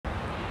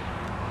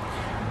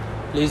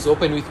Please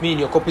open with me in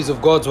your copies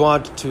of God's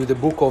Word to the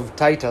book of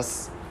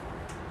Titus.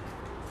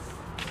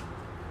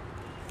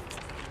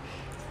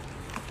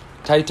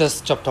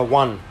 Titus chapter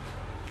 1.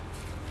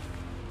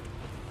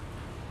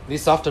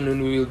 This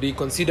afternoon we will be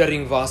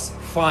considering verse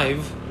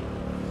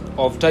 5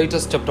 of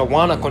Titus chapter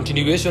 1, a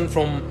continuation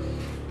from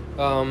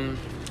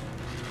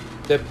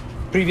the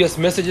previous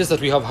messages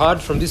that we have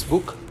heard from this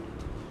book.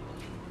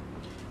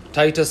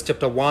 Titus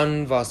chapter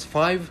 1 verse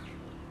 5.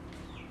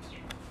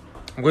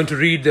 I'm going to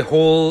read the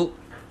whole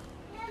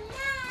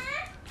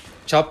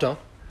chapter,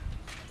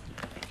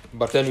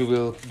 but then we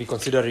will be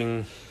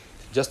considering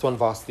just one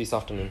verse this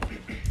afternoon,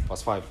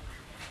 verse 5.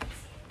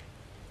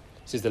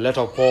 This is the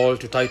letter of Paul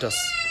to Titus.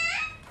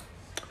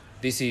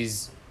 This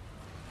is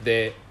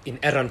the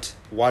inerrant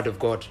word of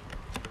God.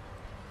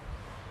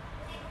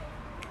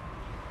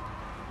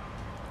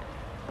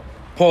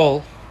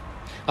 Paul,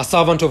 a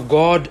servant of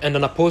God and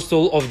an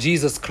apostle of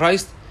Jesus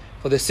Christ,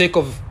 for the sake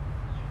of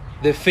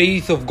the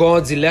faith of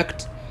God's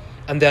elect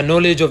and their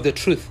knowledge of the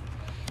truth,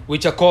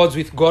 which accords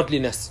with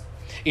godliness,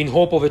 in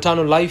hope of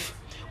eternal life,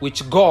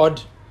 which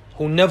God,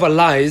 who never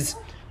lies,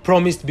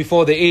 promised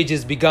before the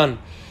ages began,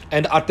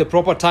 and at the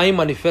proper time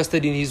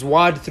manifested in his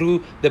word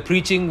through the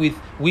preaching with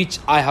which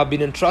I have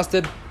been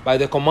entrusted by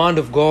the command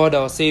of God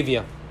our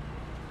Savior.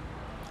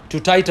 To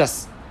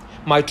Titus,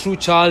 my true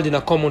child in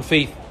a common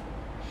faith,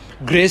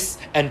 grace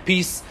and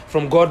peace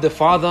from God the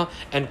Father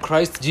and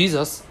Christ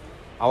Jesus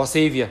our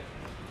Savior.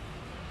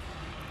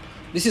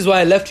 This is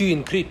why I left you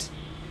in Crete,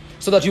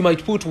 so that you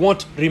might put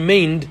what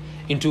remained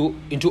into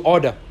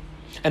order,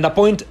 and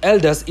appoint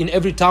elders in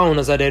every town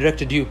as I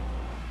directed you.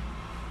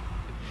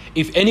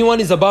 If anyone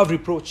is above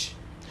reproach,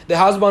 the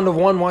husband of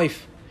one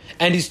wife,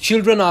 and his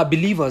children are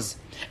believers,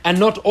 and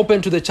not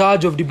open to the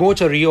charge of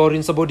debauchery or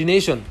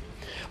insubordination,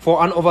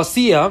 for an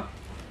overseer,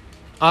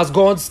 as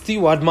God's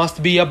steward,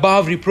 must be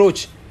above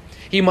reproach.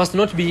 He must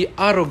not be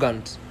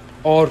arrogant,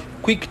 or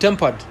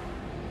quick-tempered,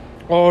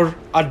 or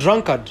a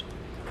drunkard,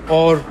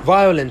 or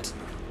violent,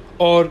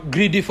 or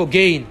greedy for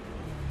gain,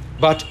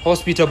 but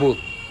hospitable,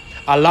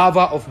 a lover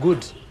of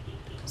good,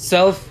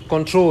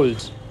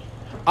 self-controlled,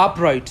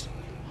 upright,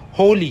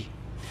 holy,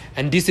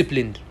 and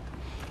disciplined.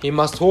 He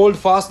must hold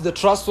fast the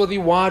trustworthy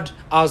word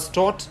as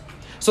taught,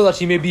 so that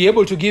he may be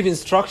able to give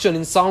instruction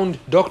in sound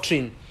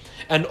doctrine,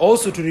 and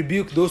also to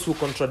rebuke those who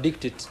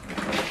contradict it.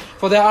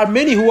 For there are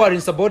many who are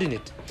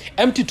insubordinate,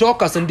 empty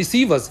talkers and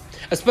deceivers,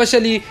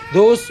 especially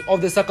those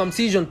of the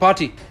circumcision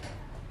party.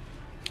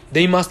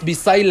 They must be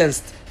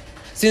silenced,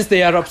 since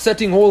they are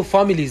upsetting whole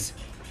families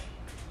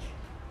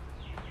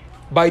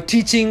by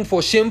teaching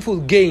for shameful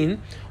gain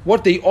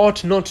what they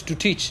ought not to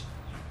teach.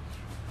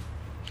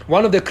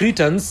 One of the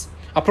Cretans,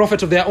 a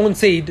prophet of their own,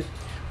 said,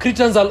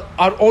 Cretans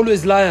are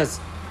always liars,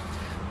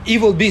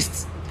 evil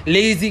beasts,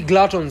 lazy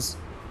gluttons.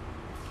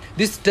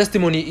 This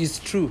testimony is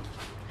true.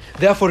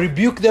 Therefore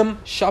rebuke them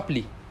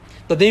sharply,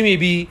 that they may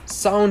be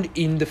sound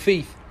in the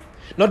faith,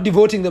 not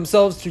devoting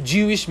themselves to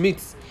Jewish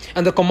myths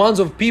and the commands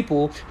of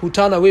people who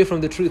turn away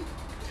from the truth.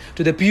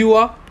 To the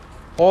pure,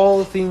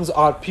 all things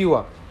are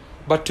pure,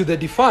 but to the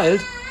defiled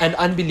and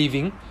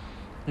unbelieving,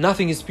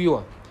 nothing is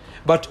pure.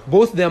 But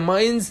both their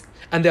minds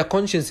and their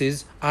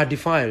consciences are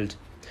defiled.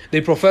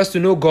 They profess to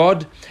know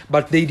God,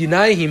 but they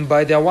deny him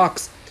by their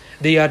works.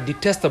 They are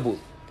detestable,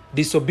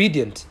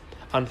 disobedient,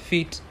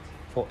 unfit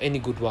for any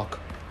good work.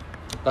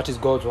 That is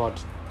God's word.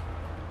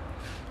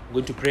 I'm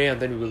going to pray and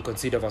then we will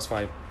consider verse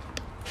 5.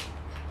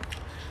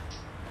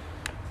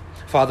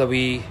 Father,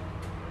 we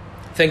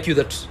thank you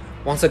that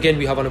once again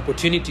we have an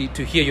opportunity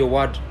to hear your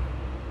word.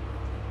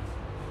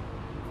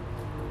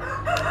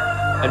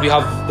 And we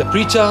have the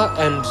preacher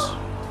and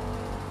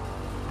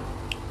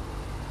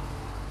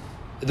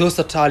those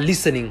that are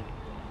listening.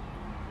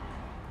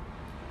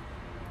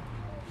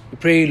 We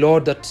pray,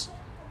 Lord, that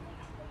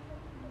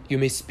you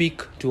may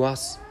speak to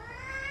us,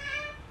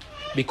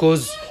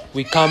 because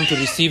we come to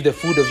receive the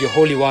food of your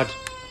holy word.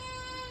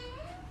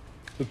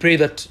 We pray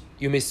that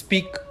you may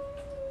speak.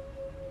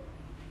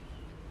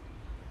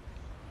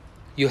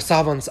 Your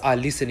servants are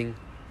listening.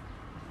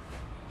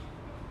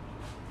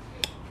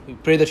 We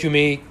pray that you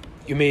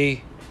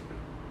may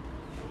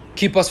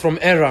keep us from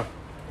error.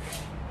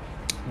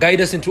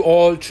 Guide us into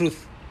all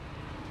truth.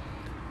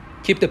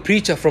 Keep the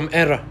preacher from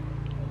error.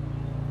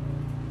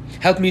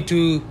 Help me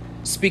to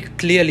speak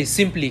clearly,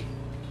 simply,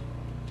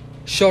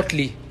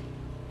 shortly,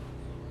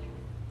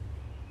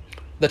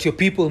 that your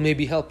people may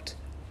be helped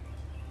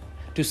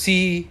to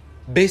see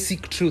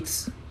basic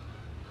truths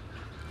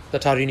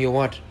that are in your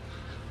word.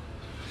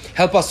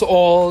 Help us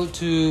all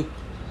to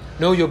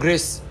know your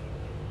grace,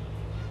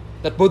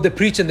 that both the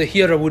preacher and the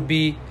hearer would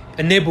be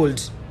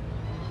enabled,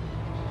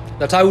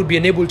 that I would be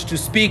enabled to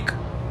speak,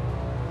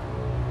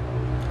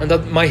 and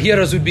that my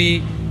hearers would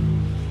be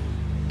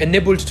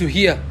enabled to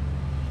hear.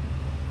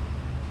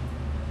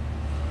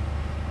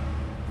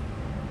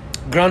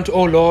 Grant,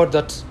 O Lord,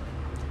 that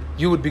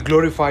you would be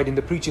glorified in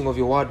the preaching of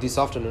your word this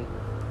afternoon.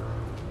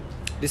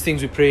 These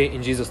things we pray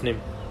in Jesus' name.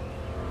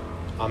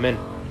 Amen.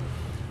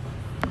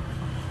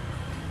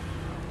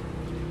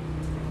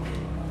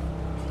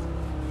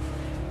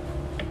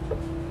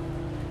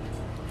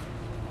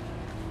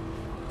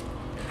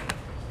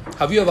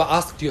 Have you ever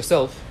asked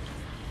yourself,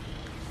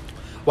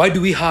 why do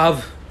we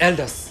have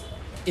elders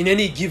in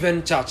any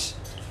given church?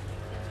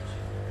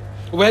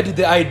 Where did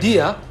the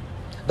idea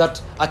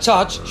that a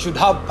church should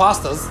have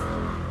pastors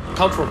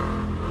come from?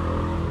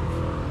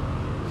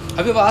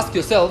 Have you ever asked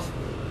yourself,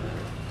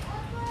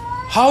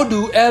 how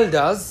do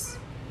elders,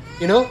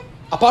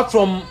 apart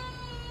from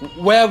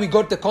where we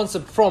got the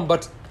concept from,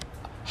 but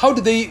how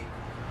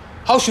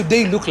should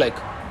they look like?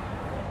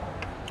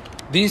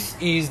 This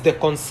is the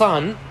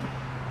concern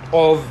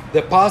of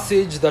the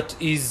passage that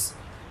is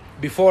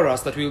before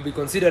us, that we will be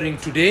considering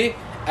today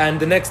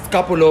and the next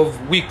couple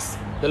of weeks,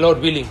 the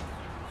Lord willing.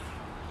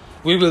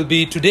 We will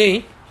be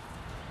today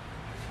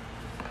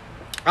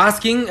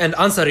asking and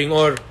answering,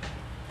 or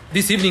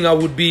this evening I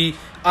would be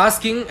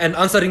asking and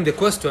answering the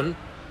question,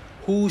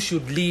 who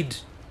should lead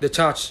the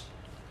church?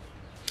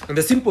 And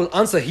the simple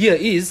answer here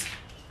is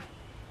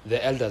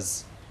the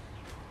elders.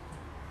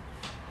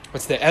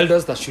 It's the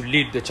elders that should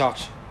lead the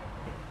church.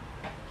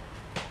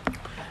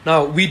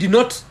 Now, we did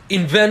not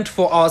invent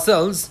for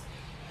ourselves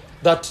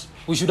that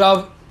we should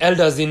have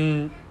elders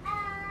in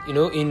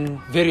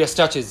various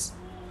churches.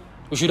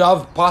 We should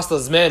have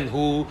pastors, men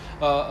who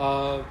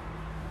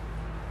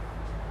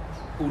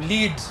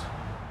lead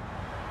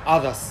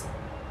others.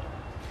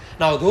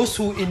 Now, those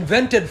who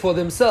invented for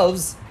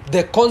themselves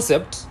the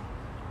concept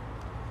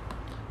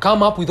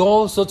come up with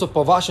all sorts of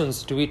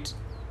perversions to it.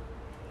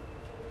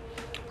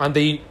 And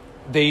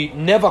they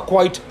never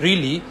quite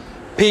really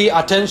pay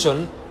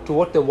attention to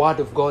what the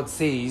Word of God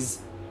says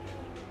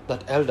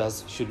that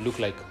elders should look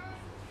like.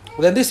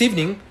 Then this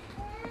evening,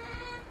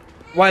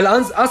 while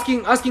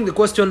asking the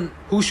question,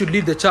 who should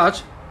lead the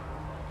church,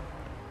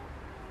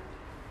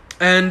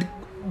 and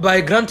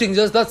by granting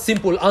just that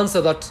simple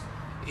answer that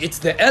it's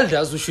the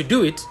elders who should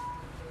do it,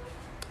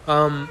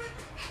 I'd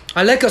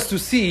like us to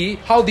see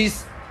how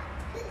this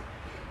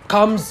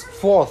comes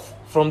forth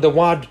from the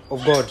Word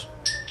of God.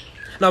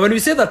 Now, when we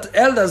say that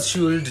elders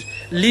should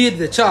lead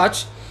the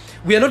church,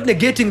 we are not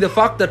negating the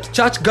fact that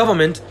church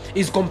government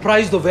is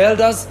comprised of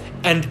elders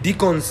and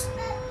deacons.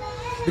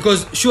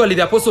 Because surely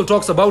the apostle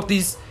talks about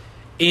this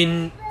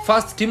in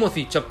 1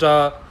 Timothy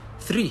chapter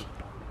 3.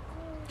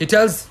 He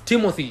tells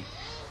Timothy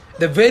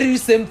the very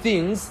same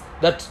things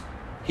that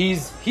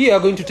he's here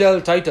going to tell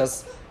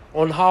Titus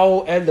on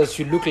how elders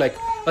should look like.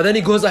 But then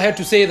he goes ahead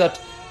to say that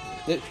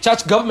the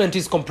church government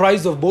is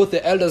comprised of both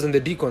the elders and the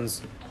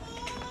deacons.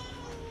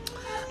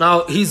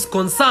 Now, his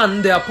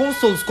concern, the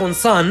apostle's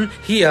concern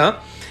here,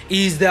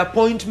 is the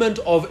appointment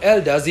of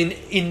elders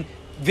in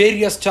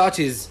various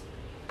churches,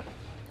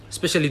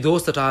 especially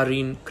those that are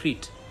in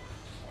Crete.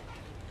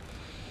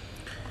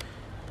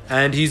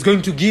 And he's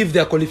going to give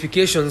their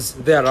qualifications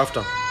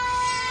thereafter.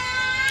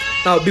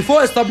 Now,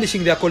 before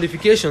establishing their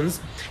qualifications,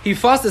 he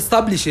first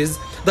establishes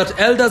that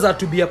elders are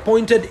to be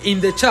appointed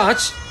in the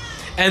church,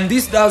 and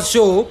this does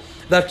show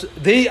that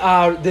they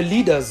are the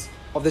leaders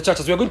of the church.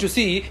 As we're going to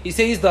see, he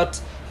says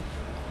that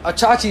a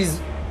church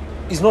is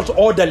not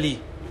orderly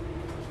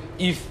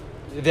if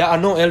there are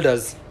no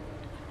elders.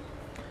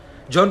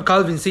 John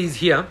Calvin says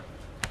here,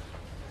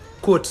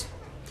 quote,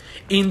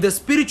 "In the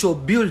spiritual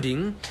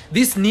building,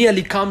 this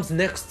nearly comes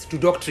next to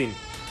doctrine,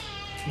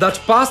 that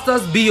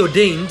pastors be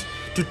ordained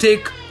to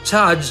take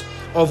charge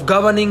of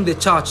governing the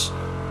church.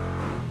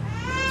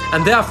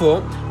 And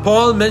therefore,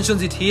 Paul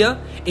mentions it here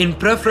in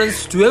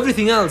preference to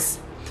everything else.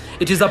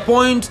 It is a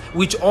point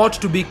which ought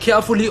to be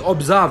carefully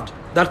observed,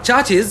 that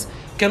churches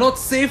cannot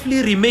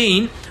safely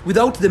remain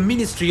without the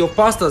ministry of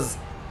pastors,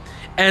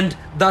 and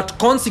that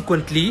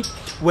consequently,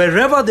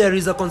 wherever there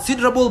is a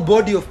considerable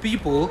body of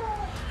people,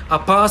 a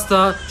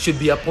pastor should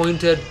be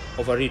appointed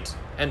over it."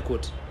 End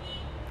quote.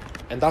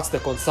 And that's the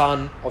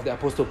concern of the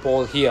Apostle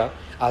Paul here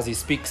as he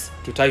speaks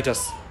to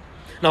Titus.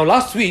 Now,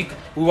 last week,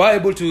 we were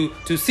able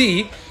to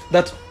see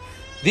that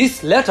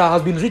this letter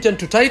has been written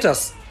to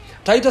Titus.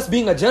 Titus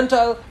being a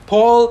Gentile,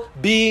 Paul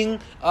being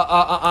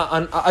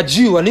a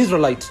Jew, an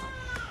Israelite.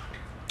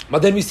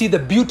 But then we see the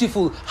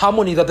beautiful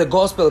harmony that the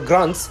gospel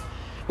grants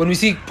when we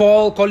see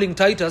Paul calling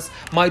Titus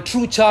my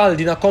true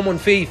child in a common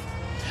faith.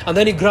 And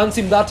then he grants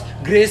him that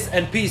grace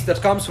and peace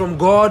that comes from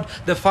God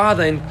the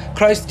Father in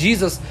Christ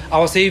Jesus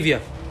our Savior.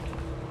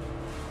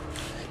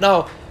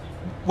 Now,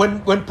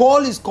 when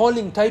Paul is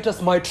calling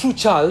Titus my true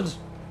child,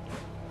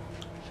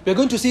 we're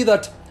going to see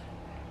that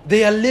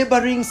they are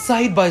laboring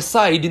side by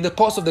side in the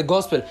cause of the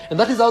gospel. And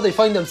that is how they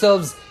find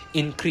themselves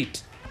in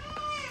Crete.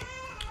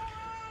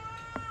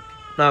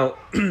 Now,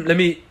 let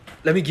me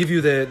give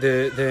you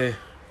the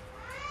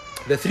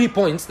 3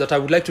 points that I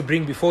would like to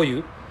bring before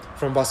you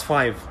from verse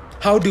 5.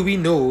 How do we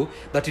know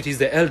that it is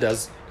the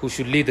elders who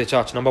should lead the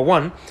church? Number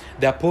 1,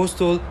 the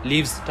apostle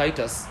leaves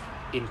Titus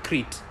in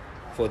Crete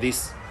for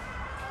this.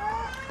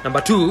 Number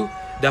 2,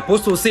 the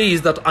apostle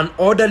says that an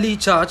orderly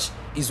church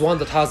is one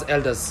that has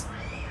elders.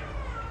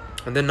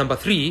 And then number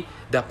 3,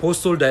 the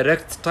apostle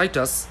directs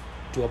Titus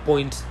to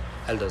appoint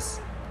elders.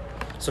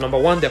 So number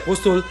 1, the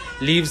apostle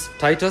leaves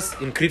Titus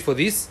in Crete for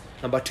this.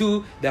 Number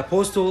 2, the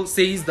apostle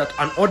says that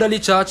an orderly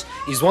church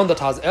is one that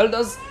has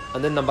elders.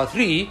 And then number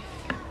 3,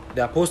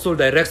 the apostle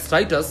directs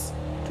Titus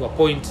to to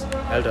appoint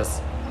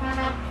elders.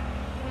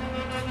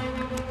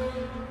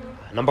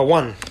 Number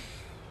 1,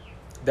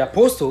 the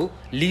apostle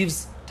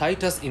leaves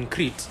Titus in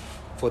Crete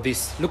for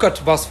this. Look at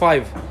verse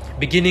 5,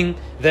 beginning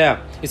there.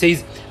 It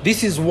says,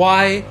 "This is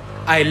why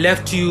I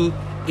left you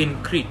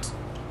in Crete."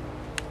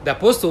 The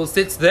apostle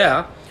states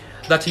there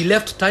that he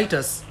left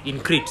Titus in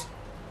Crete.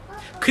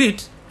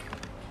 Crete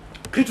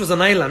was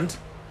an island,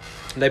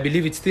 and I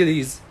believe it still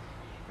is,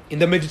 in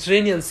the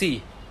Mediterranean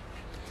Sea.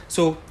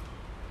 So,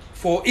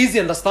 for easy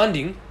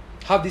understanding,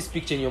 have this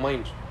picture in your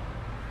mind.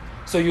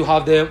 So you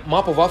have the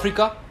map of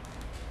Africa,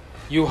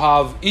 you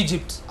have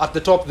Egypt at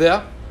the top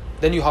there,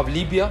 then you have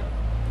Libya,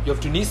 you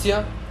have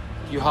Tunisia,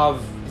 you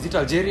have, is it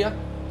Algeria?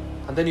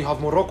 And then you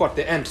have Morocco at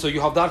the end. So you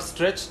have that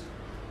stretch.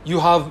 You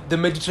have the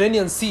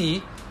Mediterranean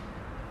Sea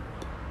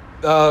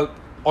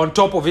on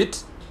top of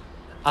it.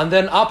 And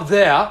then up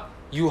there,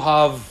 you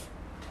have,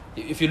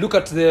 if you look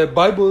at the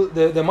Bible,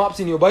 the maps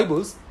in your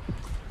Bibles,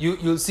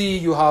 you'll see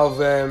you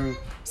have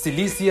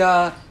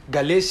Cilicia,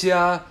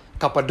 Galatia,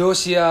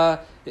 Cappadocia,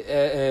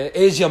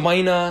 Asia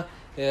Minor,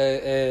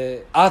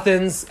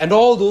 Athens, and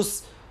all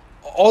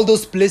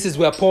those places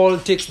where Paul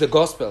takes the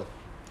gospel.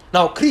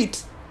 Now,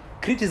 Crete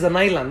is an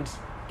island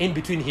in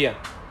between here,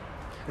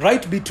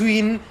 right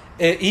between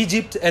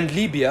Egypt and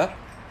Libya.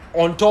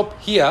 On top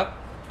here,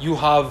 you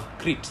have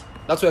Crete.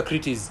 That's where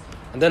Crete is.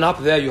 And then up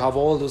there, you have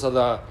all those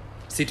other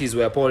cities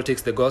where Paul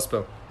takes the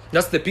gospel.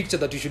 That's the picture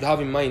that you should have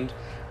in mind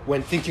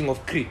when thinking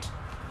of Crete.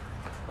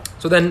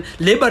 So then,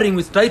 laboring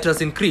with Titus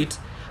in Crete,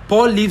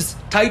 Paul leaves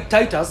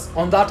Titus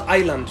on that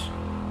island.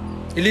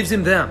 He leaves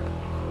him there.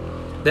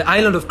 The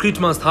island of Crete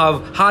must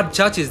have had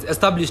churches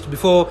established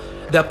before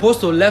the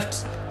apostle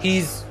left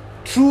his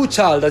true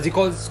child, as he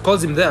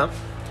calls him there,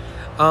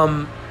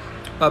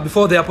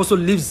 before the apostle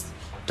leaves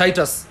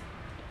Titus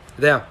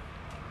there.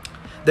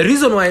 The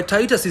reason why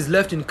Titus is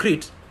left in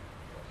Crete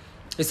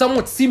is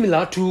somewhat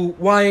similar to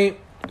why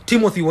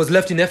Timothy was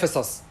left in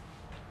Ephesus.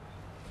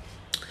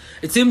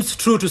 It seems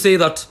true to say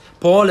that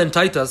Paul and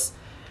Titus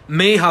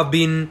may have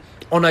been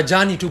on a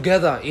journey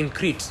together in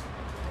Crete.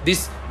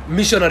 These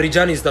missionary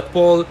journeys that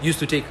Paul used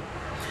to take.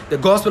 The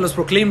gospel was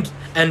proclaimed,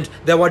 and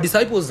there were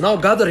disciples now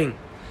gathering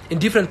in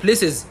different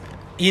places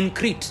in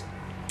Crete,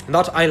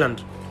 that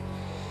island.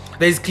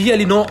 There is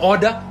clearly no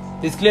order.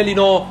 There is clearly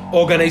no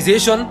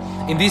organization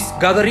in these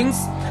gatherings.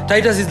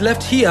 Titus is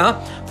left here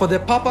for the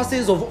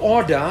purposes of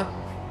order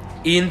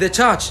in the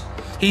church.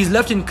 He is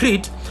left in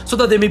Crete so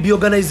that there may be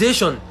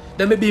organization,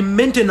 there may be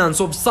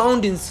maintenance of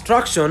sound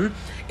instruction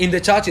in the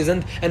churches.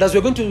 And as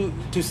we're going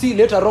to see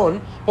later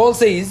on, Paul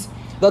says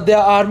that there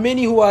are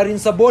many who are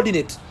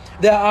insubordinate.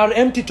 There are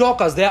empty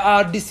talkers. There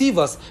are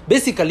deceivers.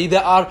 Basically,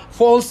 there are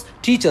false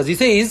teachers. He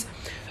says,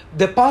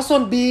 the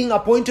person being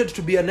appointed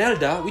to be an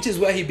elder, which is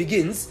where he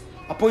begins,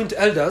 appoint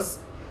elders,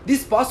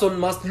 this person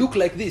must look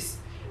like this.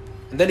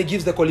 And then he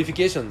gives the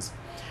qualifications.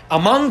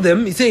 Among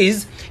them, he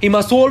says, he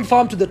must hold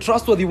firm to the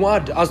trustworthy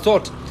word as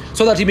taught,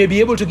 so that he may be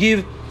able to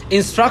give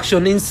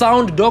instruction in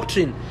sound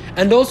doctrine,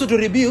 and also to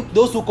rebuke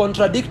those who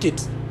contradict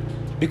it,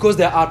 because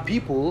there are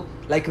people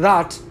like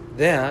that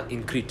there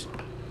in Crete.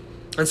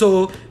 And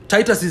so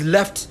Titus is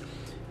left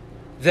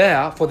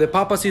there for the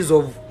purposes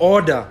of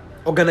order,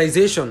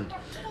 organization,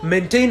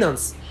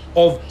 maintenance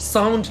of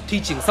sound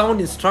teaching,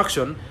 sound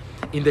instruction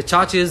in the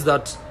churches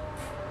that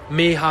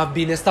may have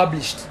been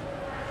established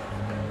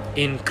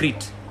in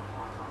Crete.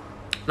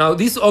 Now,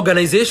 this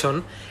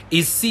organization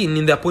is seen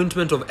in the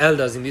appointment of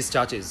elders in these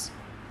churches.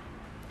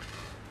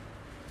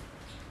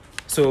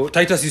 So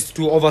Titus is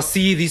to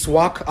oversee this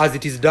work as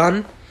it is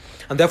done,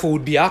 and therefore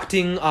would be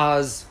acting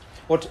as,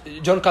 what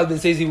John Calvin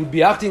says, he would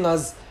be acting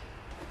as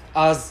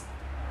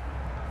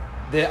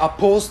the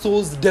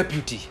apostle's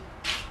deputy.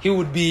 He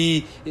would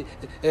be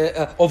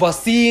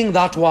overseeing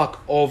that work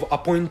of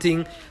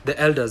appointing the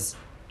elders.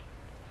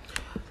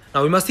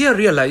 Now we must here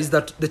realize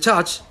that the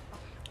church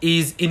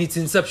is in its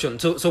inception.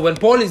 So when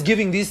Paul is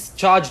giving this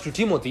charge to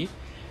Timothy,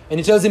 and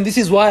he tells him, this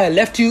is why I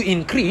left you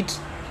in Crete,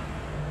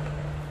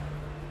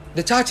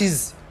 the church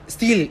is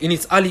still in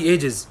its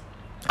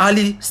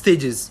early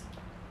stages.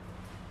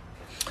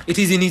 It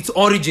is in its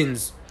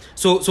origins.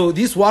 So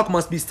this work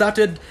must be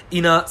started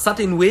in a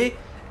certain way,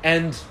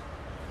 and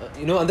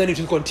and then it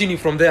will continue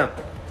from there.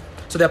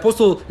 So the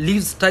apostle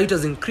leaves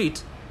Titus in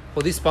Crete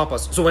for this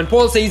purpose. So when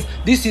Paul says,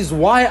 this is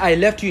why I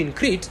left you in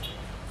Crete,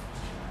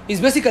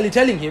 he's basically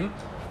telling him,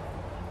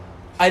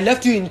 I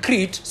left you in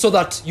Crete so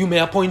that you may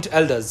appoint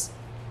elders,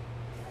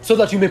 so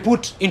that you may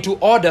put into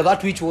order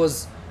that which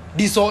was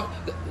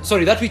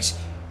that which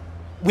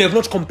we have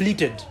not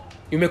completed.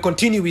 You may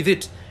continue with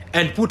it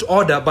and put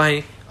order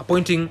by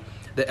appointing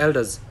the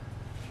elders.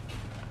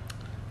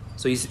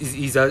 So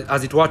he's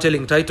as it were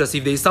telling Titus,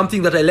 if there is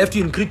something that I left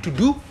you in Crete to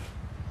do,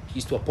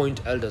 is to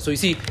appoint elders. So you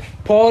see,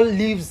 Paul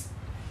leaves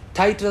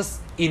Titus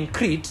in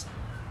Crete,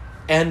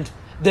 and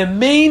the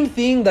main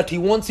thing that he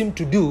wants him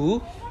to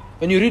do,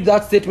 when you read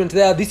that statement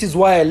there, this is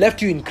why I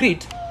left you in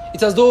Crete,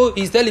 it's as though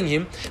he's telling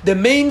him, the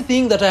main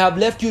thing that I have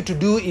left you to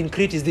do in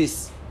Crete is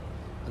this.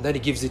 And then he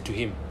gives it to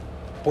him.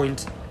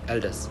 Appoint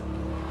elders.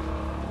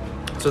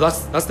 So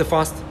that's the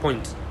first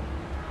point.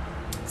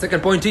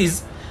 Second point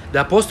is,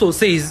 the apostle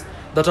says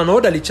that an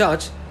orderly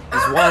church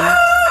is one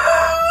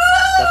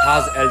that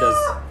has elders.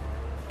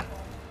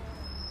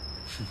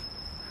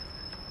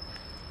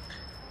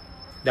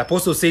 The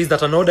apostle says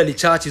that an orderly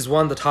church is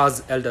one that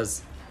has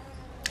elders.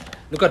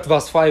 Look at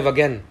verse 5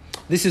 again.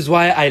 This is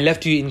why I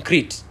left you in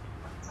Crete.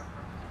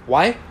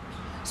 Why?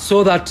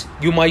 So that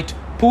you might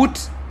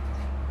put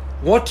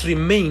what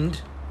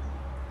remained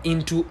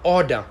into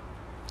order.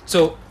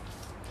 So,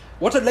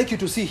 what I'd like you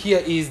to see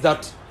here is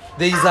that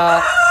there is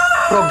a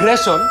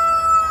progression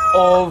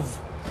of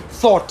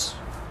thought.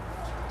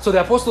 So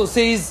the apostle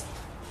says,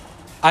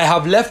 I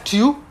have left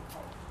you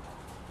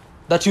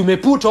that you may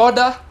put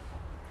order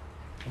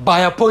by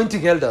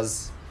appointing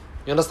elders.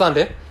 You understand,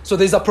 eh? So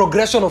there's a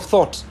progression of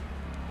thought.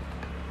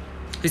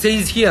 He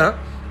says here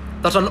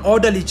that an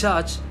orderly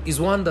church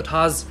is one that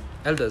has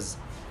elders.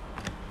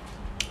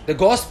 The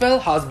gospel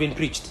has been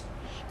preached.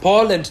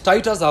 Paul and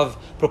Titus have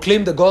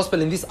proclaimed the gospel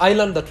in this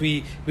island that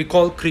we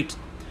call Crete.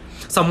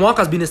 Some work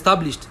has been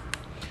established,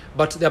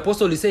 but the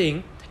apostle is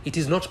saying it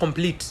is not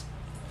complete.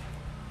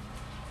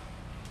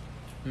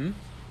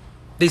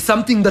 There's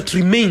something that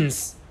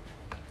remains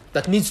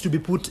that needs to be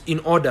put in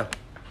order.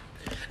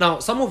 Now,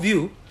 some of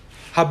you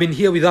have been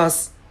here with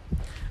us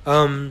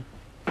when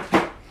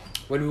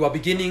we were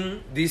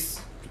beginning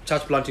this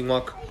church planting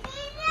work.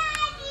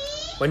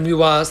 When we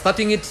were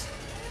starting it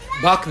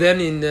back then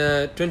in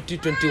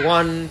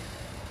 2021,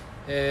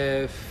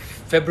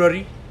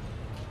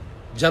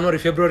 January,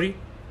 February.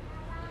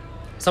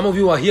 Some of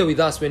you are here with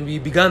us when we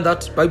began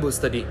that Bible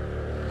study.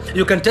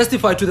 You can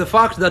testify to the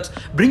fact that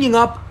bringing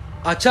up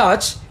a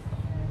church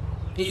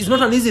is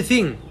not an easy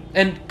thing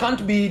and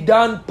can't be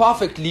done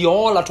perfectly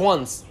all at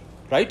once,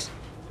 right?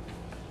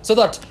 So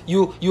that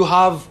you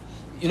have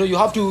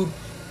to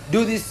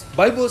do these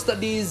Bible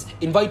studies,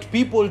 invite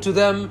people to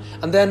them,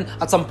 and then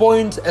at some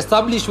point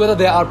establish whether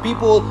there are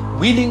people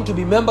willing to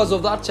be members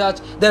of that church,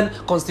 then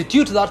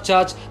constitute that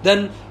church,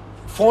 then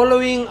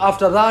following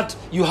after that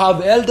you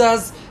have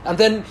elders, and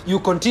then you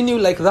continue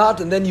like that,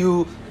 and then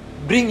you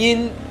bring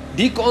in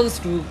deacons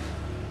to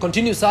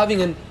continue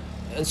serving, and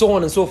so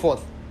on and so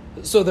forth.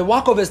 So the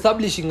work of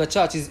establishing a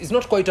church is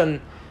not quite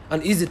an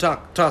easy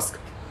task.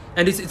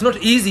 And it's not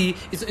easy.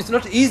 It's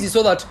not easy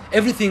so that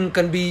everything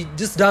can be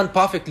just done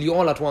perfectly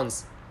all at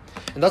once.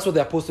 And that's what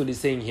the apostle is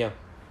saying here.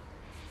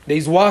 There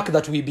is work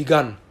that we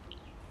began.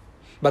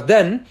 But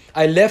then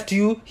I left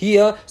you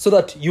here so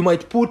that you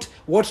might put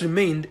what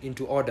remained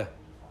into order.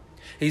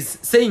 He's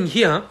saying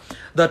here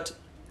that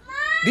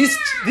these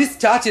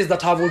churches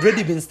that have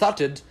already been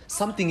started,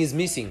 something is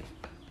missing.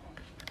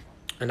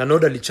 And an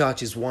orderly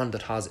church is one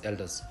that has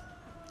elders.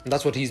 And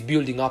that's what he's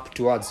building up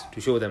towards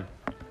to show them,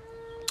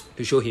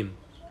 to show him.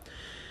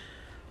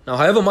 Now,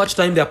 however much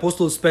time the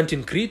apostle spent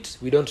in Crete,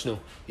 we don't know.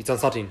 It's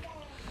uncertain.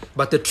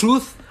 But the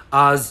truth,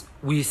 as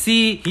we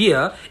see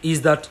here,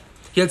 is that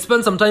he had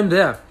spent some time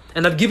there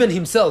and had given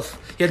himself,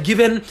 he had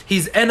given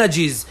his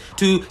energies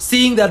to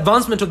seeing the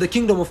advancement of the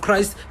kingdom of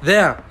Christ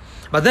there.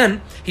 But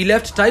then he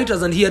left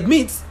Titus, and he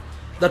admits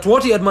that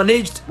what they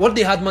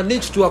had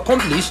managed to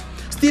accomplish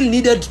still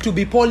needed to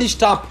be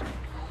polished up.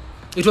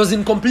 It was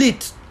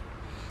incomplete.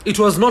 It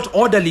was not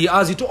orderly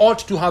as it ought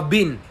to have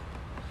been.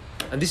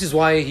 And this is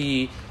why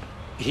he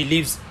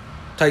leaves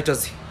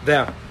Titus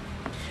there.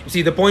 You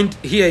see, the point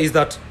here is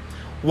that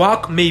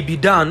work may be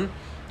done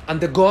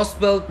and the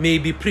gospel may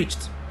be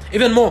preached.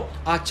 Even more,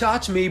 a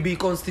church may be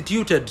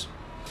constituted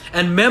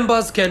and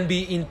members can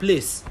be in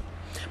place.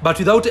 But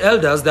without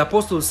elders, the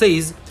apostle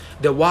says,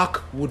 the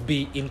work would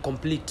be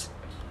incomplete.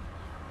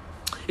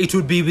 It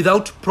would be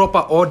without proper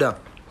order.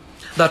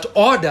 That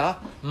order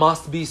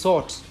must be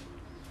sought.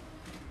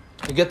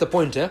 You get the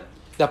point, eh?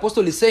 The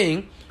apostle is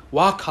saying,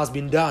 work has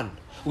been done.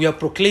 We have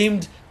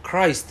proclaimed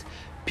Christ.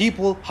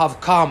 People have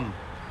come.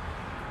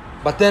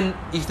 But then,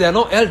 if there are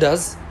no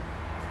elders,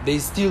 there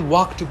is still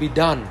work to be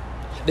done.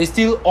 There is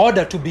still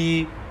order to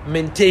be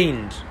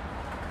maintained.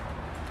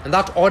 And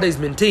that order is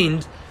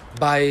maintained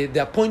by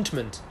the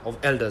appointment of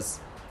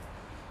elders.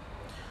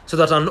 So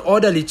that an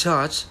orderly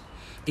church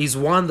is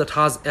one that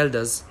has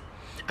elders,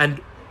 and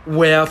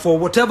where for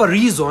whatever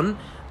reason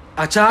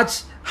a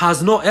church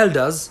has no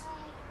elders,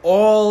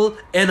 all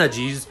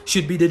energies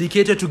should be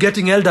dedicated to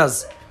getting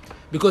elders,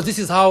 because this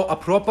is how a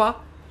proper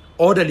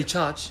orderly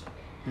church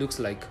looks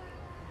like.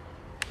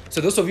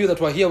 So those of you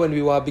that were here when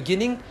we were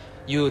beginning,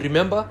 you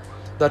remember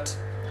that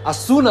as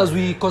soon as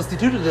we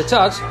constituted the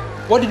church,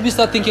 what did we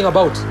start thinking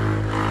about?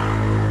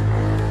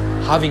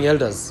 Having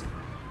elders.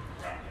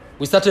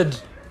 We started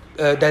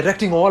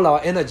directing all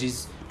our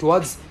energies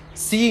towards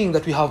seeing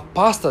that we have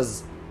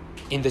pastors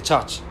in the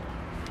church.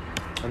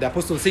 And the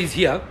apostle says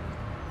here,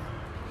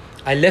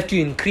 I left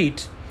you in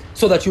Crete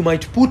so that you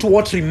might put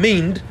what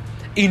remained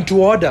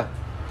into order.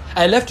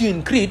 I left you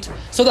in Crete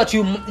so that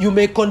you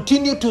may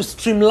continue to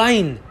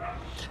streamline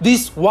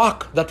this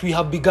work that we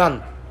have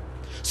begun,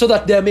 so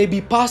that there may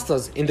be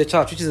pastors in the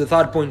church, which is the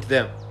third point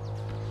there.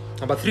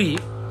 Number 3,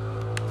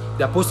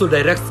 the apostle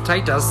directs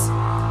Titus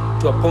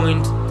to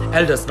appoint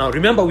elders. Now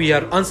remember, we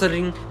are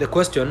answering the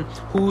question,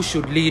 who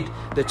should lead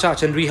the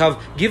church? And we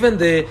have given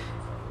the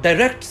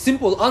direct,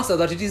 simple answer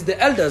that it is the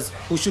elders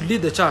who should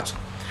lead the church.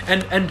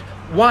 And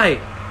why?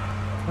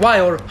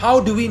 Why, or how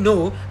do we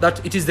know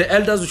that it is the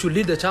elders who should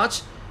lead the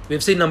church?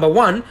 We've said, number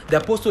one, the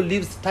apostle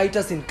leaves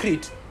Titus in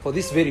Crete for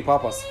this very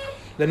purpose.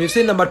 Then we've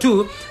said, number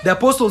two, the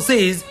apostle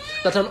says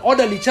that an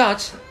orderly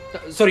church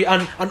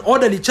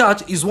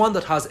is one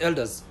that has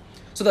elders.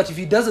 So that if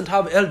he doesn't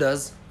have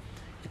elders,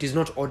 it is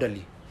not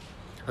orderly.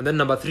 And then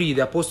number three,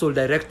 the apostle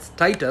directs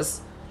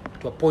Titus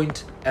to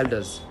appoint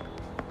elders,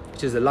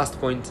 which is the last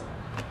point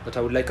that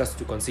I would like us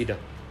to consider.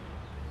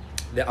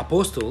 The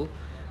apostle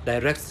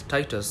directs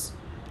Titus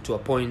to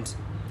appoint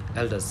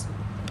elders.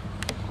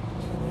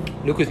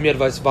 Look with me at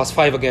verse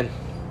 5 again.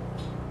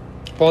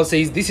 Paul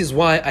says, "This is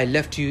why I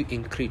left you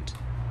in Crete,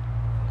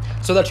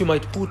 so that you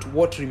might put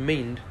what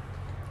remained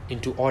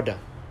into order,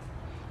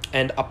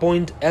 and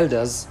appoint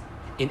elders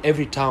in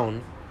every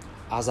town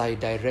as I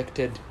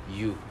directed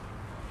you."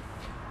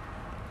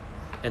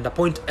 And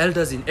appoint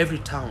elders in every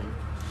town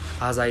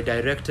as I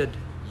directed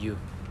you.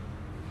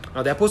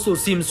 Now the apostle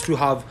seems to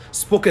have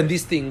spoken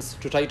these things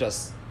to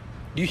Titus.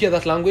 Do you hear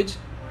that language?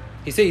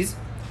 He says,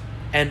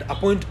 "And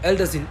appoint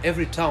elders in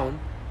every town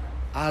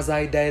as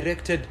I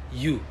directed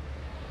you."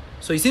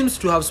 So he seems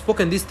to have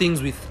spoken these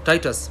things with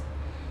Titus.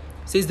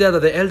 He says there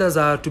that the elders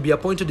are to be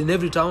appointed in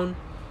every town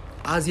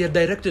as he had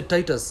directed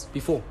Titus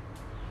before,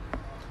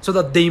 so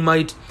that they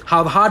might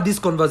have had this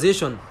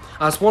conversation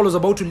as Paul was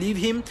about to leave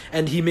him,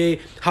 and he may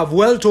have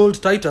well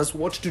told Titus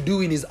what to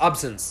do in his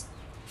absence.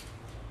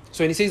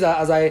 So when he says,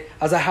 as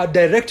I had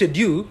directed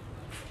you,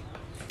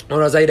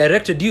 or as I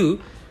directed you,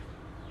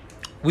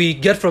 we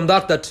get from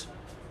that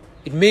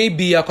it may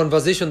be a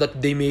conversation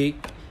that they may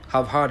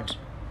have had.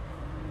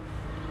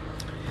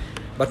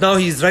 But now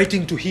he is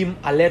writing to him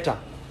a letter.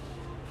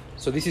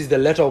 So this is the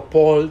letter of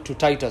Paul to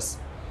Titus.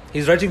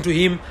 He's writing to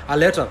him a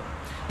letter.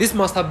 This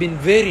must have been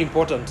very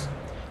important.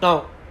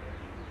 Now,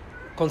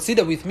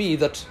 consider with me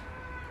that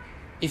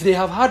if they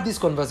have had this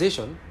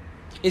conversation,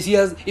 if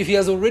he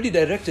has already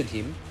directed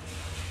him,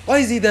 why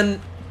is he then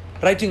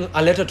writing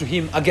a letter to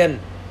him again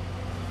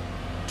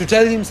to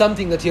tell him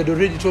something that he had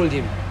already told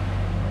him?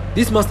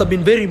 This must have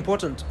been very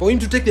important. For him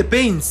to take the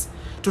pains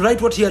to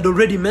write what he had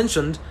already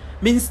mentioned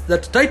means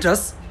that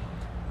Titus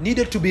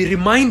needed to be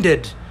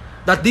reminded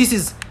that this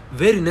is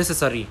very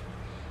necessary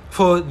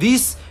for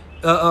this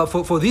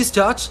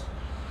church,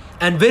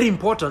 and very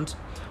important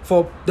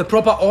for the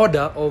proper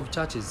order of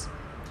churches.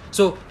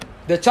 So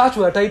the church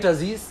where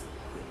Titus is,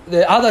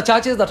 the other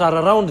churches that are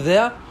around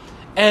there,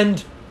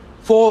 and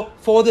for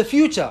the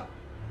future,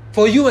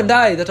 for you and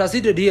I that are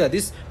seated here,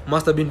 this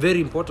must have been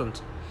very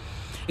important.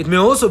 It may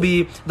also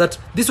be that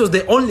this was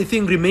the only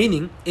thing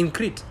remaining in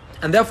Crete,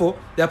 and therefore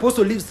the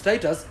apostle leaves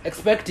Titus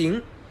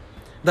expecting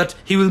that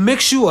he will make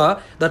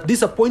sure that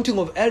this appointing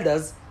of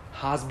elders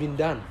has been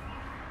done,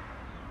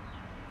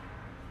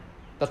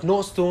 that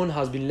no stone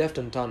has been left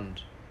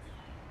unturned,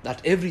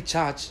 that every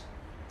church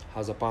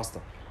has a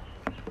pastor.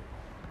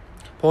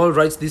 Paul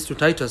writes this to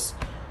Titus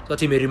so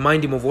that he may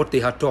remind him of what they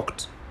had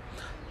talked,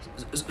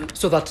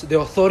 so that the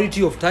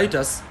authority of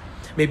Titus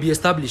may be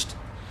established,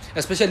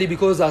 especially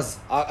because, as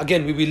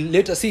again we will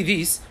later see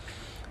this,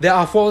 there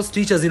are false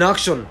teachers in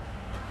action.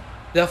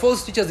 There are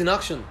false teachers in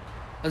action.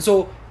 And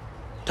so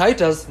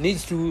Titus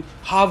needs to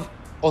have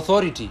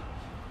authority.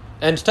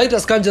 And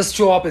Titus can't just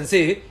show up and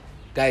say,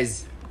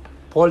 "Guys,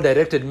 Paul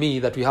directed me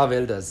that we have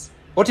elders."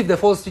 What if the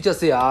false teachers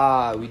say,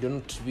 we do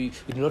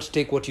not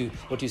take what you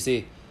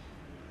say.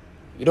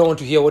 We don't want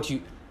to hear what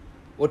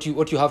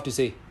you have to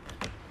say.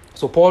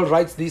 So Paul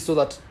writes this so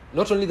that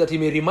not only that he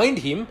may remind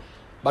him,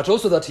 but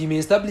also that he may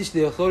establish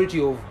the authority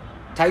of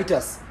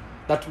Titus,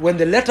 that when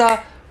the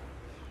letter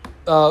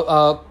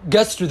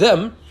gets to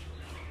them,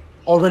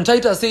 or when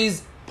Titus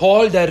says,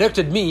 "Paul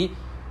directed me,"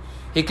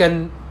 he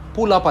can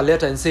pull up a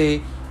letter and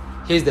say,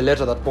 "Here's the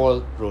letter that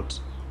Paul wrote."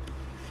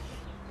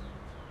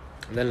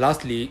 And then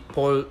lastly,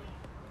 Paul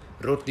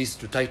wrote this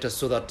to Titus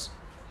so that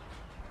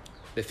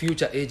the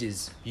future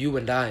ages, you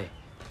and I,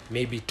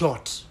 may be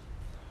taught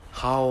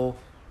how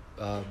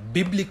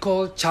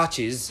biblical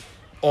churches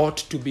ought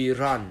to be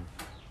run,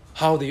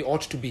 how they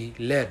ought to be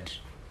led,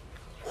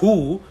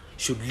 who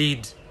should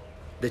lead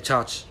the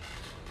church.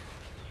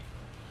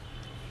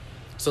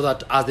 So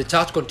that as the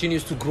church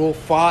continues to grow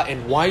far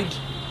and wide,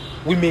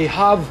 we may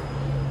have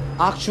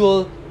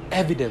actual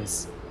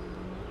evidence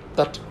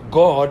that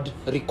God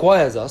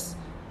requires us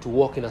to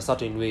walk in a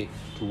certain way,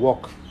 to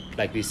walk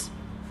like this.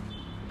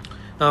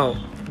 Now,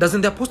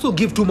 doesn't the apostle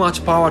give too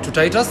much power to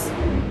Titus?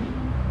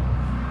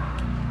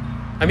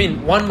 I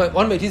mean, one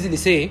might easily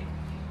say,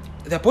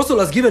 the apostle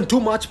has given too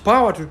much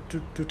power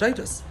to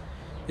Titus.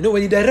 You know,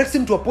 when he directs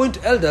him to appoint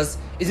elders,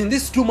 isn't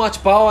this too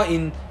much power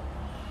in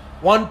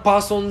one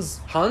person's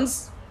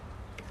hands?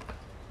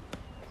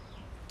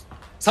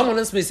 Someone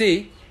else may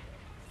say,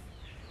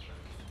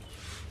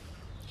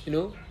 you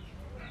know,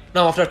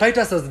 now after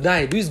Titus has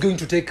died, who is going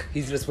to take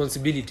his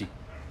responsibility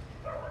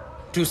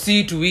to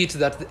see to it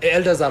that the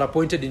elders are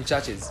appointed in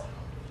churches?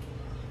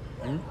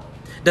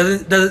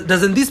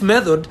 Doesn't this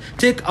method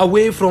take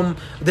away from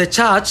the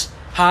church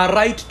her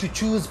right to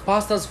choose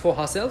pastors for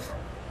herself?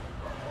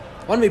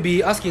 One may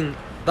be asking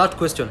that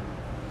question.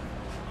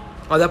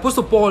 The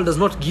Apostle Paul does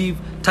not give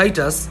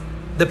Titus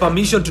the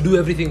permission to do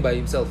everything by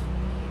himself.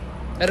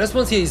 The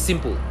response here is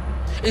simple.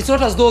 It's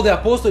not as though the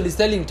apostle is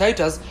telling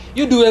Titus,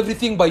 you do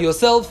everything by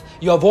yourself,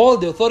 you have all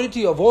the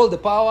authority, you have all the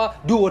power,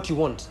 do what you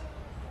want.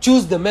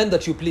 Choose the men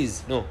that you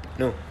please. No.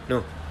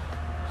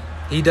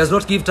 He does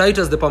not give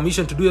Titus the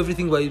permission to do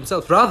everything by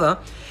himself. Rather,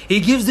 he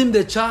gives him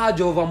the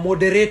charge of a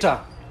moderator,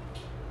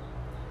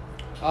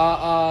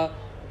 an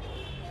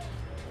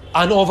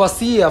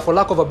overseer, for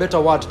lack of a better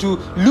word, to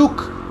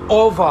look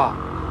over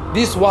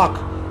this work,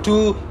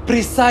 to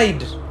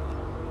preside,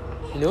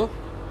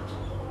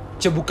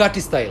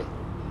 Chebukati style,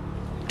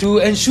 to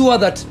ensure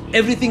that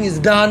everything is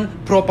done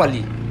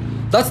properly.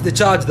 That's the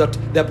charge that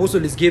the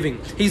apostle is giving.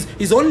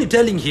 He's only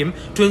telling him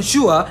to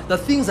ensure that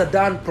things are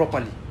done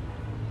properly.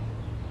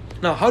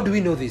 Now, how do we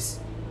know this?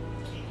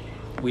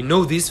 We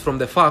know this from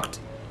the fact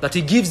that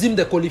he gives him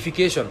the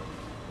qualification.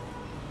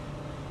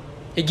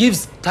 He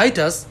gives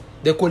Titus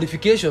the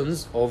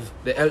qualifications of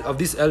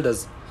these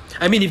elders.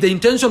 I mean, if the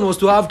intention was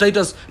to have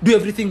Titus do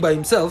everything by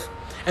himself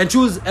and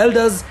choose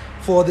elders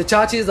for the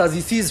churches as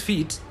he sees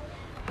fit,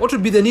 what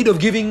would be the need of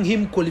giving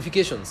him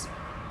qualifications?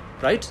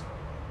 Right?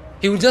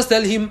 He would just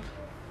tell him,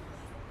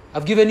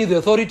 I've given you the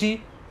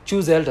authority,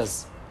 choose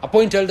elders.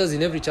 Appoint elders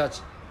in every church.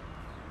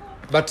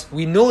 But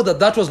we know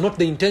that was not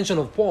the intention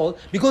of Paul,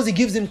 because he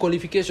gives him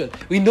qualification.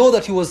 We know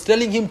that he was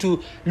telling him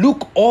to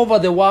look over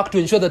the work to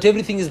ensure that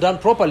everything is done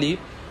properly,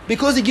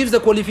 because he gives the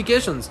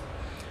qualifications.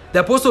 The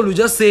apostle will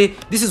just say,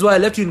 this is why I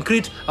left you in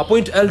Crete,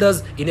 appoint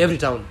elders in every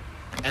town.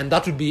 And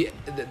that would be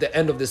the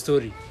end of the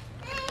story.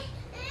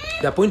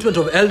 The appointment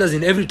of elders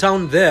in every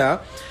town there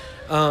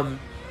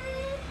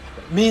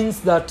means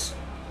that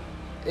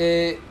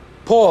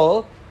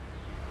Paul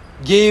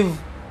gave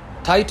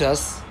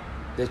Titus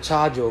the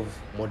charge of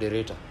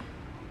moderator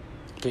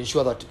to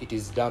ensure that it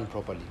is done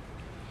properly.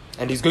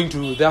 And he's going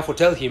to therefore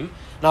tell him,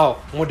 now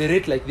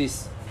moderate like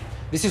this.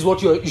 This is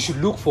what you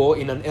should look for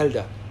in an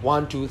elder.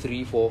 1, 2,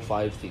 3, 4,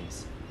 5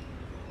 things.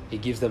 He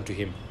gives them to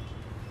him.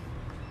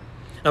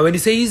 Now when he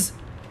says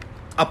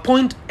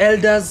appoint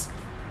elders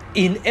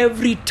in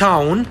every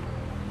town,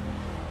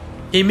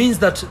 he means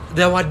that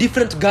there were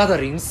different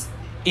gatherings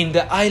in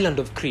the island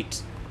of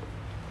Crete.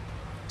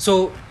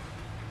 So,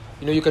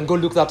 you can go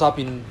look that up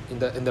in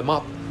the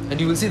map, and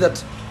you will see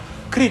that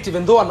Crete,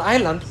 even though an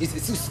island,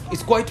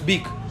 is quite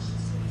big.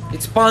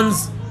 It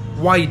spans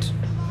wide.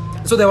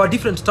 So there were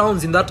different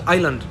towns in that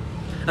island,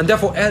 and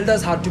therefore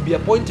elders had to be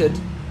appointed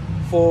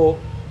for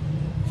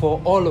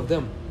all of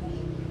them.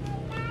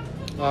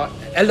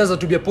 Elders are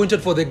to be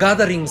appointed for the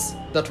gatherings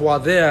that were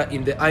there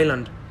in the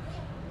island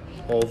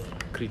of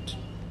Crete.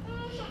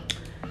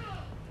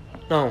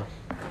 Now,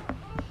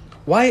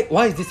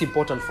 why is this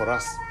important for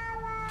us?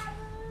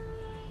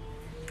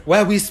 Why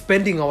are we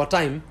spending our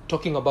time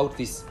talking about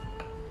this?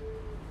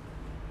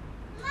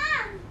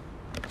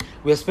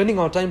 We are spending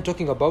our time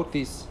talking about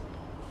this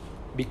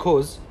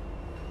because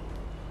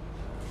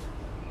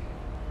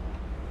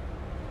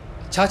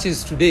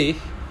churches today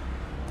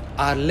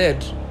are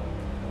led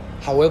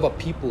however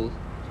people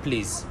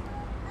please.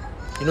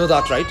 You know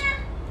that, right?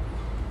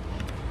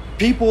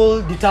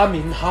 People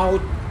determine how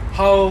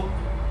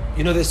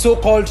the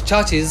so-called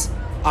churches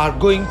are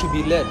going to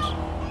be led.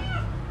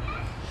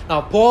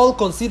 Now, Paul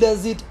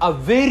considers it a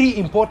very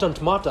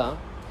important matter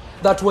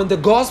that when the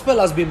gospel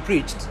has been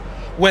preached,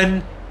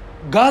 when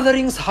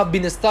gatherings have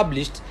been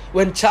established,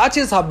 when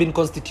churches have been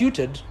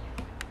constituted,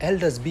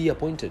 elders be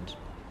appointed.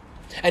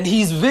 And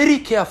he is very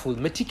careful,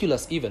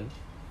 meticulous even,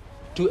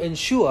 to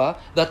ensure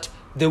that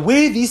the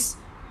way this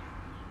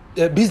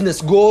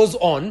business goes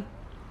on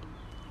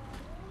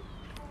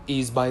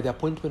is by the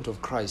appointment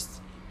of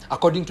Christ,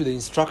 according to the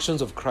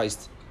instructions of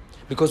Christ.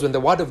 Because when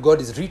the word of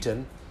God is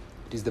written,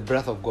 it is the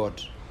breath of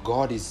God.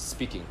 God is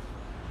speaking.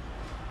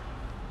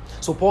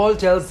 So Paul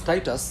tells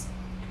Titus,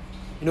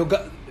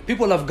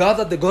 people have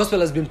gathered, the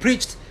gospel has been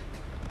preached.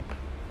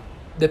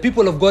 The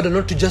people of God are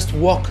not to just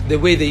walk the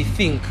way they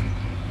think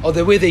or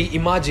the way they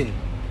imagine.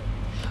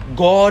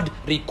 God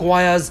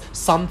requires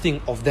something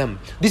of them.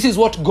 This is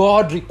what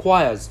God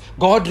requires.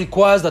 God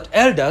requires that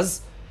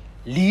elders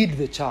lead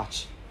the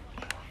church.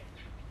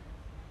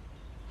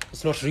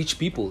 It's not rich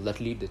people that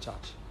lead the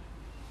church.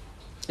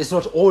 It's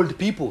not old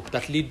people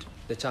that lead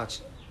the church.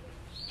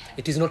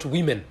 It is not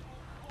women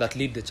that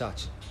lead the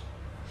church.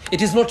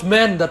 It is not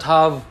men that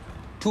have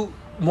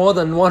more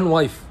than one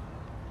wife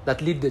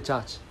that lead the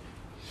church.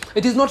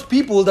 It is not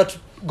people that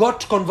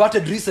got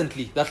converted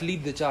recently that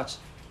lead the church.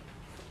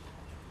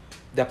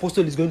 The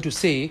apostle is going to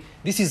say,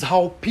 this is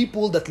how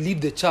people that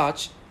lead the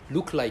church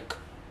look like.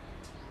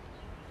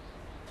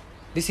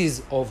 This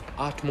is of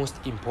utmost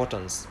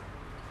importance.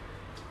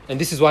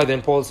 And this is why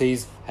then Paul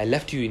says, I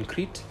left you in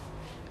Crete.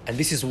 And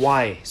this is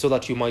why, so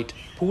that you might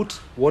put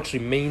what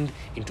remained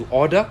into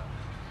order,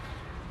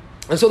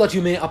 and so that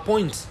you may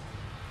appoint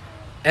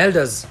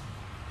elders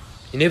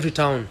in every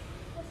town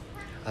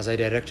as I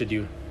directed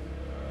you.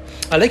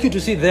 I'd like you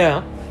to see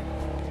there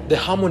the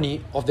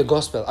harmony of the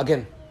gospel.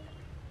 Again,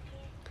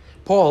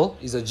 Paul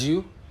is a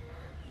Jew,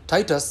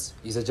 Titus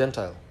is a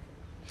Gentile.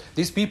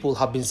 These people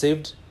have been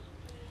saved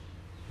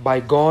by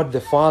God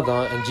the Father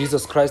and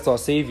Jesus Christ our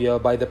Savior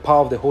by the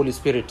power of the Holy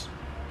Spirit.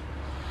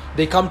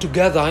 They come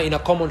together in a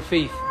common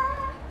faith,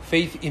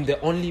 faith in the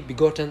only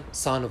begotten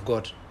Son of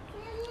God,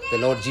 the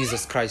Lord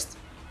Jesus Christ.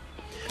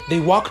 They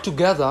work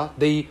together,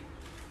 they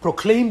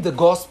proclaim the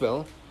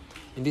gospel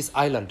in this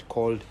island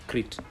called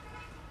Crete.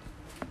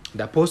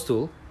 The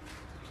apostle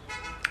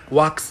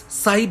works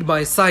side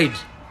by side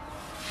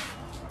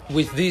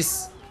with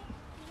this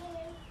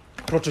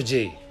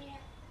protege,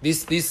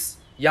 this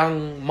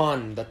young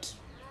man that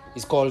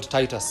is called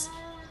Titus.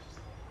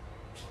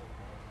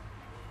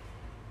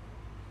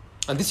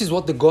 And this is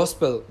what the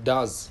gospel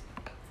does.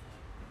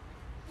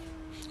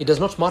 It does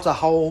not matter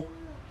how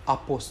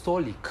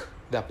apostolic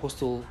the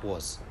apostle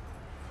was.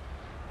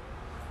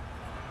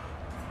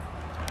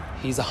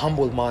 He's a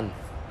humble man.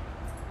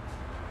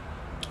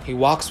 He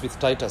works with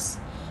Titus.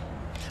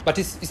 But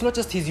it's not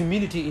just his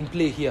humility in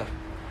play here.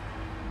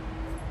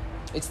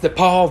 It's the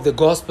power of the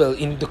gospel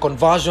in the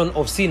conversion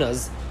of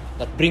sinners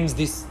that brings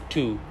these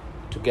two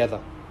together.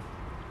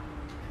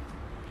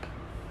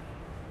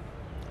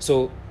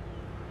 So,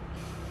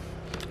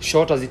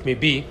 short as it may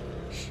be,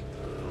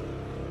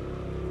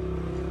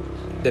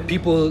 the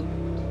people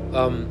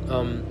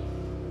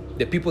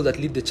that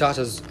lead the church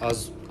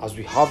as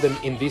we have them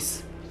in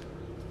this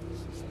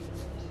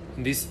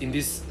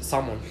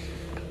sermon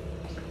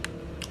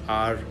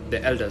are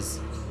the elders.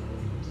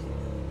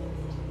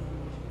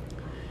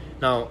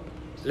 Now,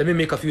 let me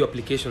make a few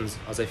applications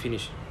as I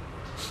finish.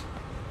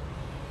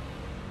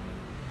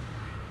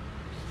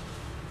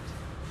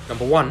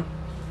 Number one,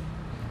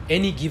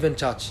 any given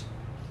church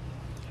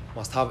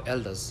must have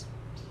elders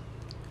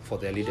for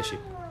their leadership.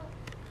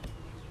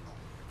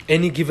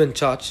 Any given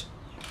church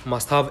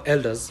must have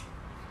elders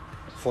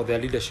for their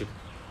leadership.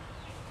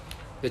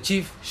 The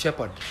chief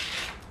shepherd,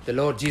 the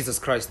Lord Jesus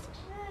Christ,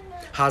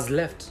 has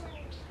left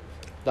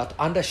that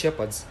under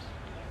shepherds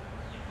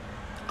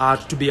are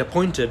to be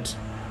appointed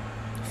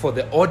for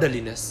the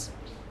orderliness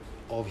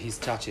of his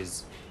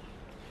churches.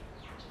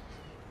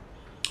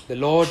 The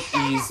Lord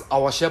is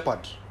our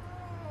shepherd,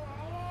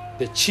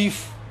 the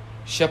chief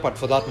shepherd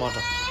for that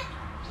matter.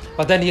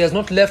 But then he has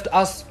not left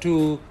us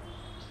to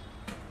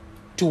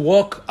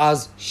walk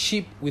as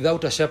sheep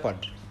without a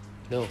shepherd.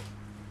 No.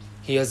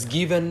 He has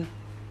given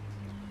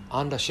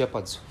under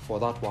shepherds for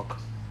that work.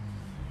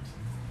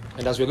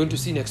 And as we're going to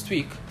see next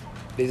week,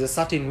 there's a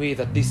certain way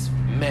that these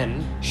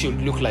men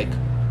should look like.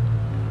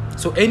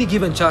 So any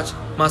given church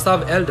must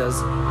have elders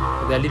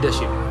for their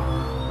leadership.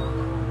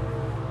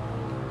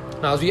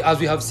 Now, as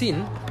we have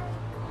seen,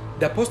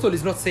 the apostle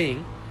is not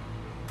saying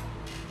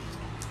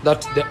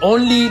that the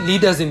only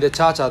leaders in the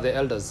church are the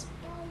elders,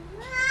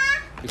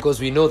 because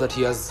we know that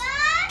he has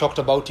talked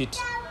about it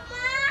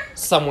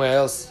somewhere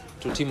else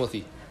to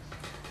Timothy.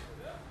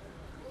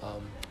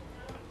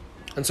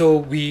 And so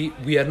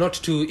we are not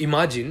to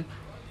imagine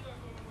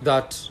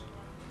that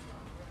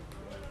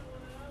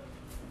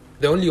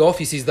the only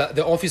office is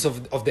the office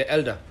of the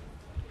elder.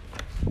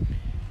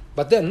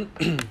 But then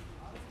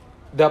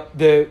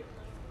the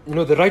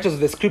writers of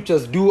the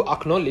scriptures do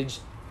acknowledge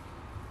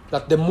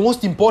that the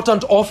most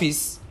important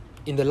office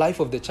in the life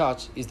of the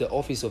church is the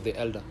office of the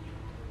elder.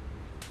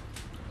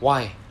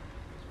 Why?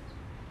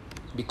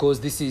 Because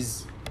this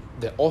is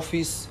the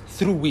office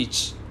through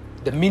which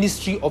the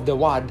ministry of the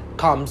word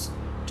comes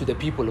to the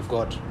people of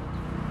God.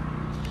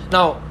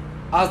 Now,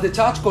 as the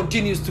church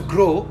continues to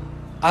grow,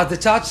 as the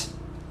church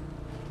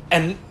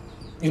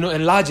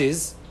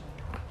enlarges,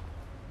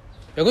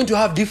 you're going to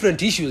have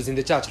different issues in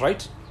the church,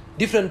 right?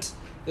 Different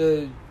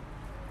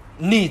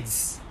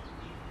needs.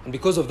 And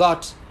because of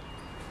that,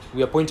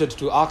 we are pointed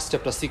to Acts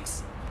chapter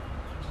 6,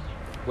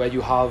 where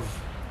you have,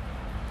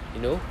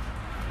 the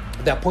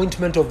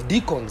appointment of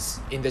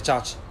deacons in the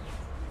church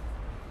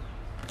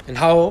and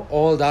how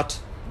all that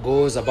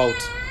goes about,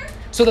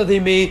 so that they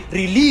may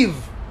relieve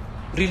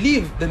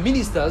the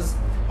ministers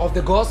of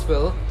the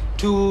gospel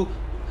to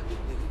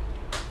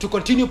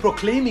continue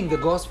proclaiming the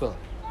gospel,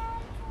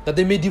 that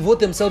they may devote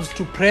themselves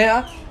to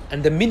prayer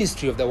and the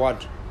ministry of the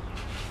word.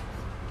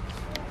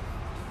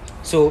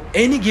 So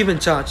any given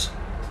church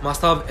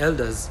must have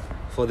elders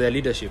for their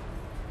leadership.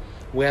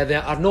 Where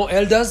there are no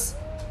elders,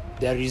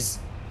 there is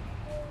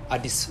a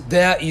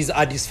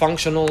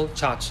dysfunctional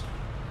church.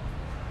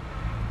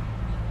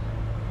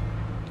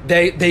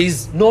 There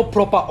is no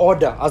proper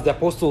order, as the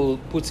apostle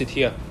puts it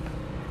here.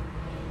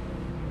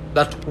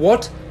 That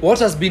what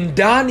has been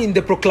done in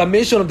the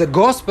proclamation of the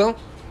gospel,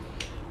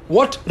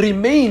 what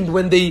remained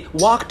when they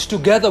worked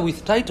together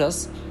with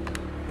Titus,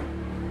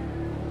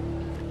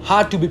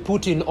 had to be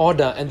put in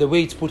order, and the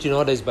way it's put in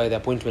order is by the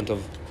appointment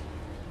of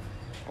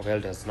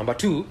elders. Number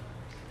two,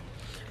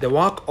 the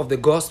work of the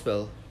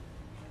gospel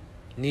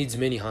needs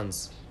many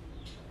hands.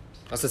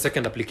 That's the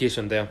second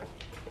application there.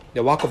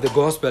 The work of the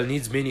gospel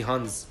needs many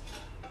hands.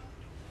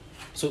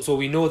 So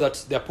we know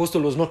that the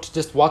apostle was not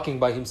just working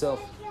by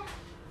himself.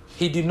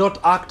 he did not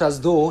act as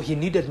though he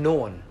needed no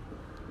one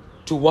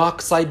to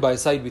work side by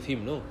side with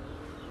him. No.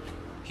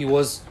 He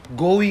was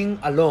going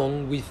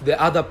along with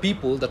the other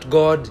people that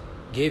God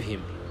gave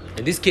him.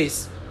 In this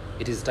case,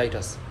 it is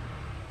Titus.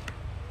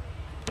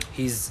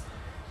 His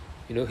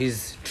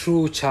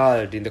true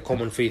child in the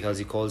common faith, as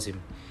he calls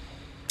him.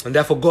 And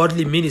therefore,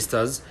 godly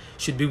ministers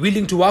should be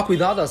willing to work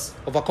with others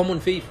of a common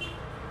faith.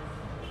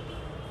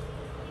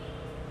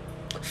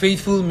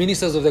 Faithful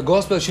ministers of the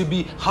gospel should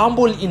be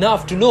humble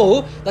enough to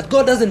know that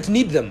God doesn't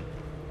need them.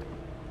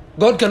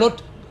 God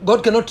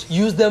cannot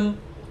use them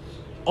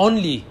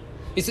only.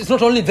 It's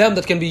not only them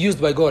that can be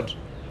used by God,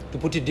 to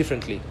put it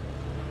differently.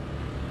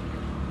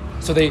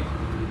 So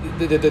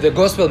the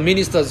gospel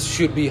ministers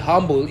should be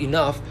humble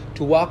enough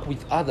to work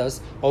with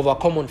others of a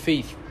common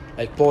faith,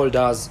 like Paul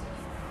does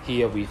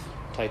here with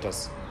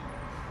Titus.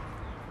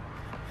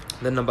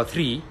 Then number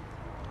 3,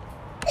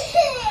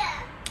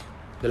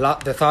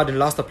 the third and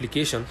last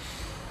application,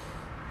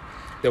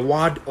 the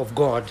word of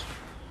God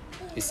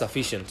is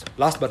sufficient.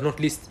 Last but not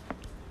least,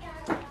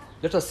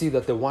 let us see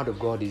that the word of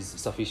God is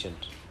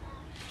sufficient.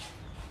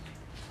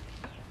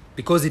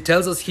 Because it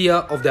tells us here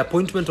of the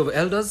appointment of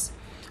elders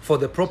for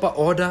the proper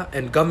order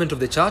and government of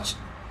the church,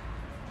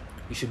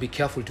 we should be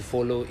careful to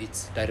follow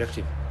its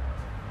directive.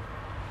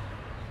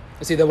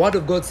 You see, the word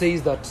of God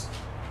says that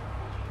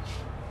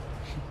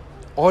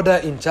order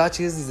in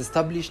churches is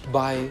established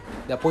by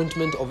the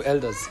appointment of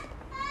elders.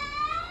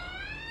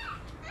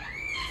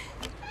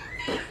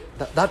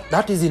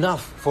 That is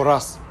enough for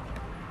us.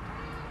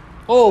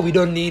 Oh, we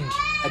don't need,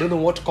 I don't know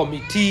what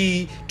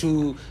committee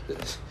to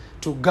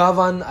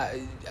govern,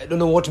 I don't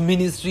know what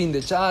ministry in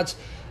the church.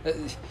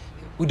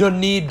 We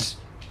don't need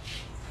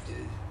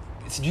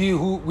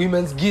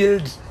women's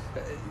guild.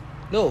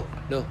 No.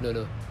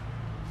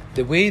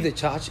 The way the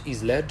church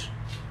is led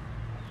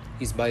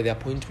is by the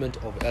appointment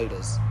of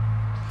elders.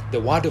 The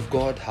word of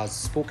God has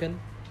spoken.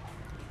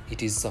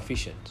 It is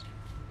sufficient.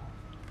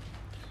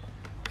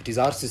 It is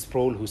R.C.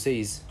 Sproul who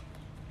says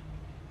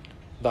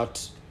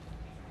that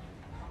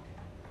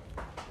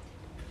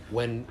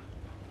when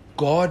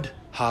God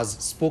has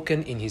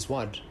spoken in his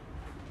word,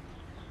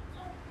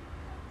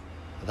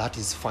 that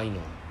is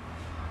final.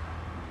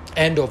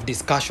 End of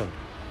discussion.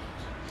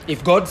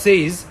 If God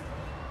says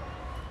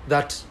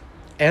that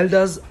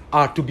elders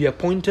are to be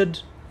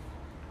appointed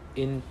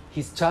in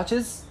his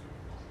churches,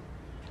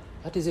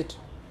 that is it.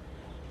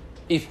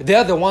 If they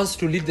are the ones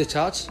to lead the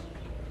church,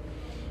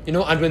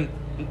 and when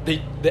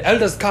the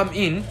elders come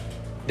in,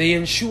 they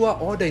ensure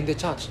order in the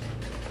church.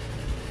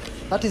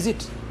 That is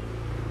it.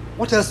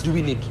 What else do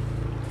we need?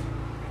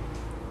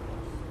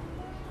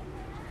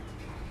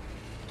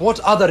 What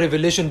other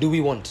revelation do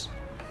we want?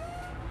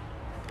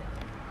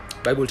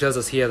 The Bible tells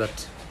us here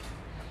that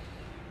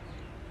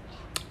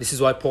this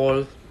is why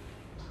Paul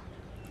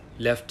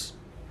left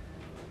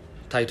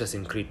Titus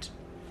in Crete,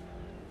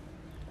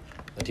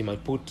 that he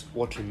might put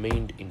what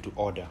remained into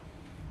order,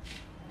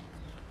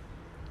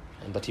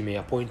 and that he may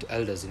appoint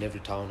elders in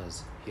every town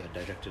as he had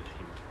directed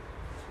him.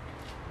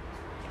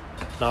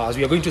 Now, as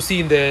we are going to see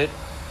in the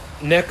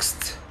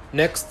next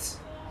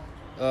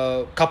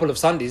couple of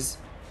Sundays,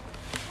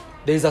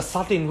 there is a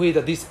certain way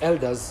that these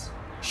elders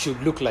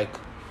should look like.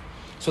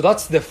 So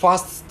that's the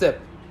first step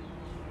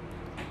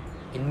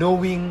in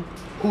knowing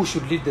who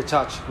should lead the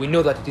church. We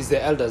know that it is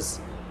the elders.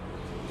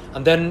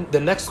 And then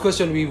the next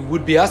question we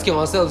would be asking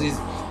ourselves is,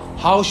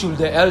 how should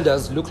the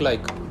elders look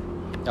like?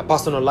 A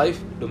personal life,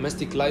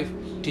 domestic life,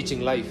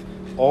 teaching life.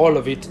 All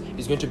of it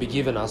is going to be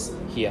given us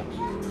here.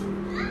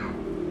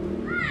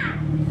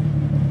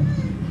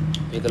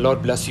 May the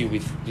Lord bless you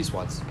with these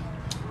words.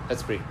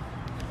 Let's pray.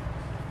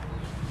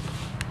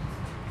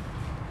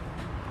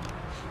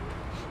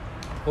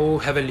 Oh,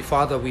 Heavenly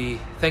Father, we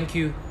thank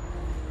you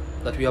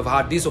that we have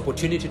had this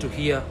opportunity to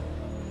hear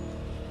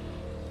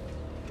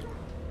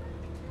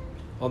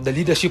of the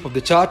leadership of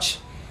the church.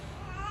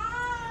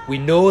 We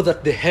know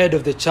that the head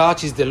of the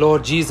church is the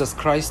Lord Jesus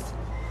Christ,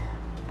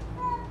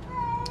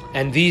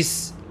 and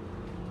this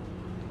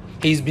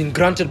has been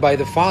granted by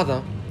the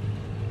Father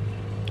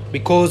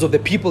because of the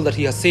people that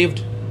he has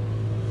saved.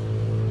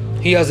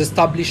 He has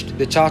established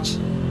the church.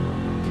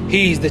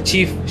 He is the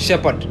chief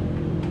shepherd.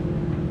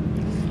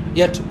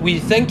 Yet we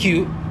thank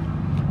you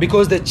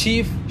because the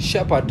chief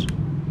shepherd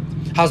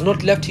has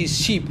not left his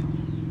sheep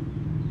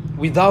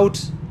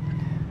without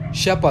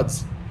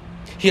shepherds.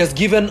 He has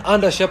given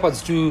under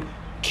shepherds to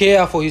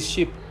care for his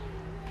sheep.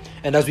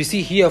 And as we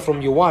see here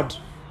from your word,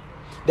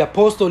 the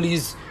apostle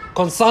is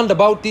concerned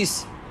about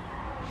this.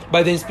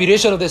 By the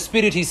inspiration of the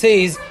Spirit, he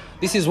says,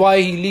 this is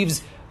why he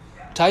leaves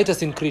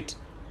Titus in Crete,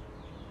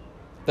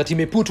 that he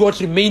may put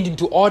what remained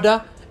into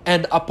order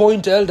and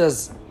appoint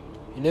elders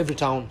in every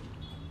town.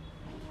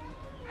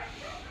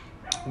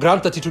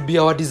 Grant that it would be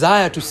our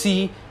desire to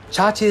see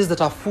churches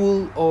that are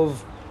full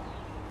of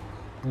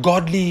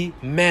godly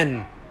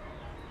men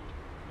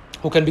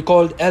who can be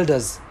called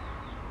elders,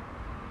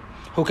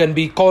 who can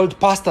be called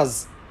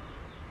pastors.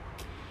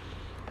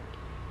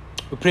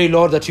 We pray,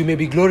 Lord, that you may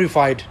be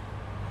glorified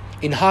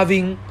in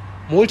having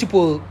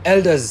multiple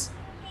elders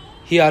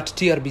here at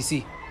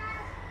TRBC.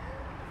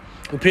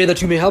 We pray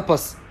that you may help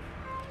us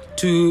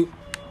to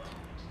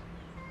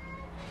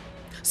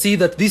see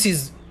that this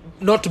is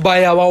not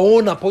by our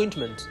own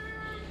appointment.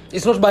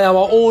 It's not by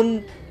our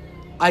own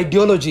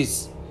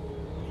ideologies,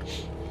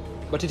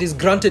 but it is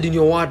granted in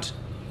your word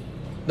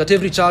that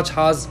every church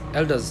has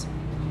elders,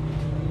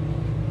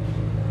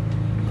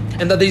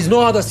 and that there is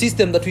no other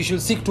system that we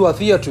should seek to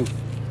adhere to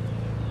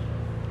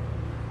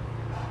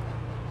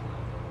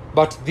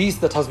but this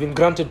that has been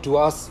granted to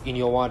us in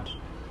your word.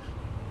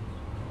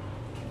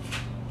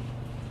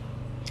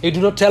 You do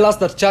not tell us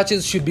that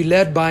churches should be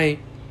led by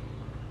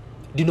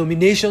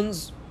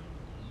denominations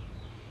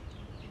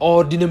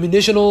or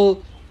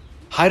denominational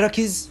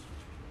hierarchies.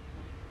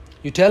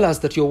 You tell us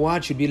that your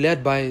word should be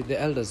led by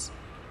the elders.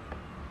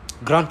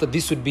 Grant that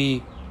this would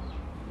be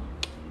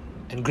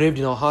engraved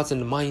in our hearts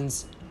and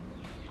minds,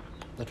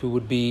 that we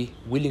would be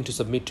willing to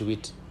submit to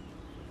it.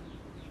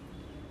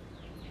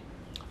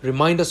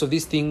 Remind us of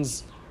these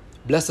things.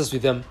 Bless us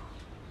with them.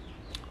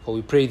 For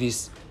we pray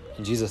this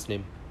in Jesus'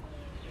 name.